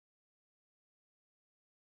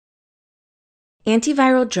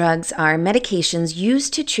Antiviral drugs are medications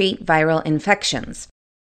used to treat viral infections.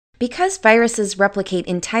 Because viruses replicate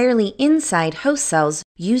entirely inside host cells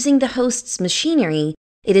using the host's machinery,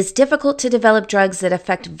 it is difficult to develop drugs that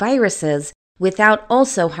affect viruses without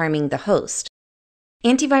also harming the host.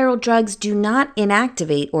 Antiviral drugs do not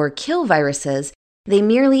inactivate or kill viruses, they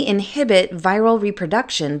merely inhibit viral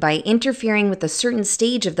reproduction by interfering with a certain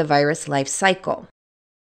stage of the virus life cycle.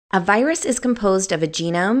 A virus is composed of a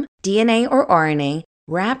genome, DNA or RNA,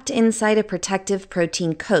 wrapped inside a protective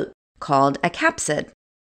protein coat called a capsid.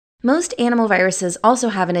 Most animal viruses also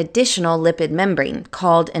have an additional lipid membrane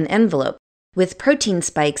called an envelope, with protein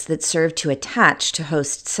spikes that serve to attach to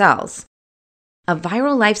host cells. A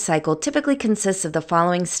viral life cycle typically consists of the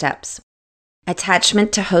following steps: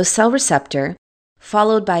 attachment to host cell receptor,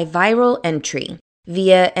 followed by viral entry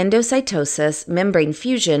via endocytosis, membrane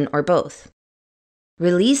fusion, or both.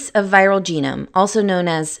 Release of viral genome, also known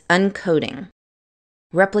as uncoating.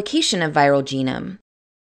 Replication of viral genome.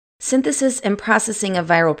 Synthesis and processing of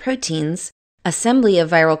viral proteins, assembly of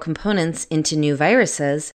viral components into new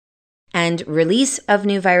viruses, and release of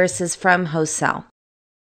new viruses from host cell.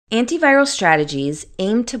 Antiviral strategies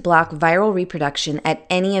aim to block viral reproduction at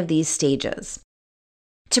any of these stages.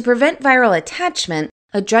 To prevent viral attachment,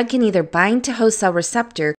 a drug can either bind to host cell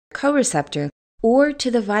receptor, co-receptor, or to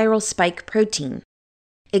the viral spike protein.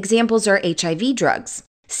 Examples are HIV drugs,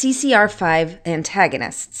 CCR5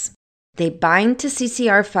 antagonists. They bind to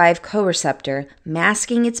CCR5 co-receptor,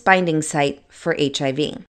 masking its binding site for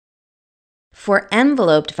HIV. For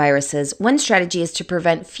enveloped viruses, one strategy is to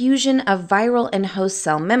prevent fusion of viral and host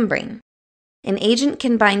cell membrane. An agent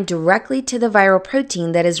can bind directly to the viral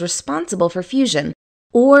protein that is responsible for fusion,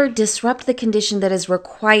 or disrupt the condition that is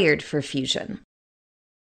required for fusion.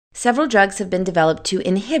 Several drugs have been developed to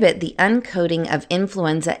inhibit the uncoating of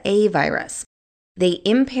influenza A virus. They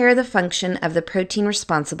impair the function of the protein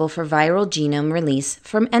responsible for viral genome release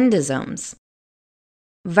from endosomes.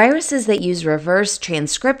 Viruses that use reverse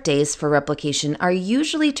transcriptase for replication are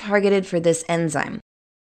usually targeted for this enzyme.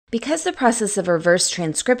 Because the process of reverse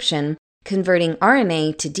transcription, converting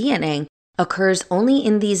RNA to DNA, occurs only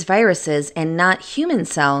in these viruses and not human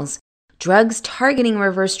cells, drugs targeting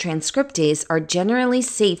reverse transcriptase are generally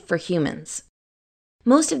safe for humans.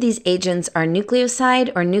 Most of these agents are nucleoside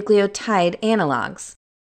or nucleotide analogs.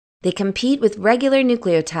 They compete with regular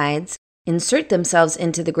nucleotides, insert themselves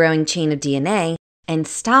into the growing chain of DNA, and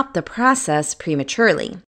stop the process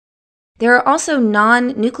prematurely. There are also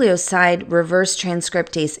non-nucleoside reverse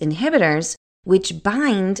transcriptase inhibitors, which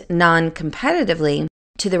bind non-competitively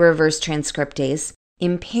to the reverse transcriptase,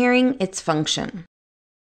 impairing its function.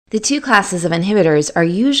 The two classes of inhibitors are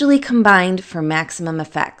usually combined for maximum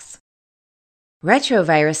effects.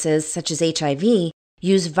 Retroviruses, such as HIV,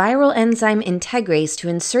 use viral enzyme integrase to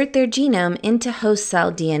insert their genome into host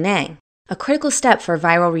cell DNA, a critical step for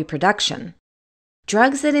viral reproduction.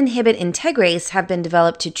 Drugs that inhibit integrase have been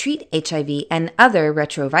developed to treat HIV and other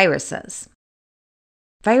retroviruses.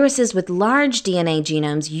 Viruses with large DNA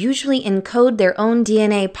genomes usually encode their own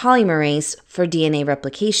DNA polymerase for DNA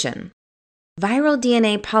replication. Viral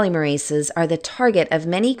DNA polymerases are the target of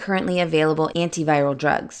many currently available antiviral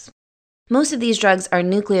drugs. Most of these drugs are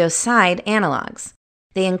nucleoside analogs.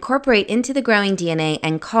 They incorporate into the growing DNA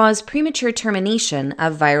and cause premature termination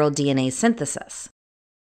of viral DNA synthesis.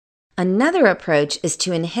 Another approach is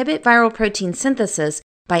to inhibit viral protein synthesis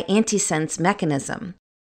by antisense mechanism.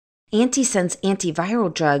 Antisense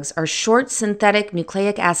antiviral drugs are short synthetic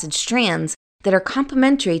nucleic acid strands that are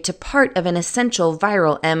complementary to part of an essential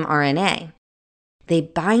viral mRNA. They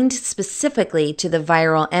bind specifically to the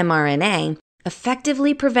viral mRNA,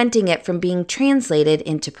 effectively preventing it from being translated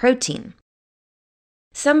into protein.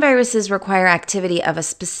 Some viruses require activity of a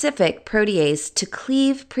specific protease to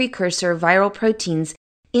cleave precursor viral proteins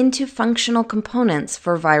into functional components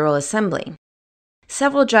for viral assembly.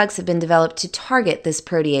 Several drugs have been developed to target this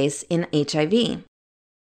protease in HIV.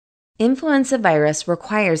 Influenza virus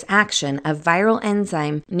requires action of viral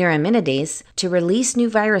enzyme neuraminidase to release new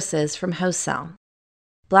viruses from host cell.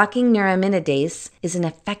 Blocking neuraminidase is an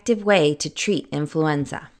effective way to treat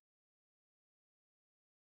influenza.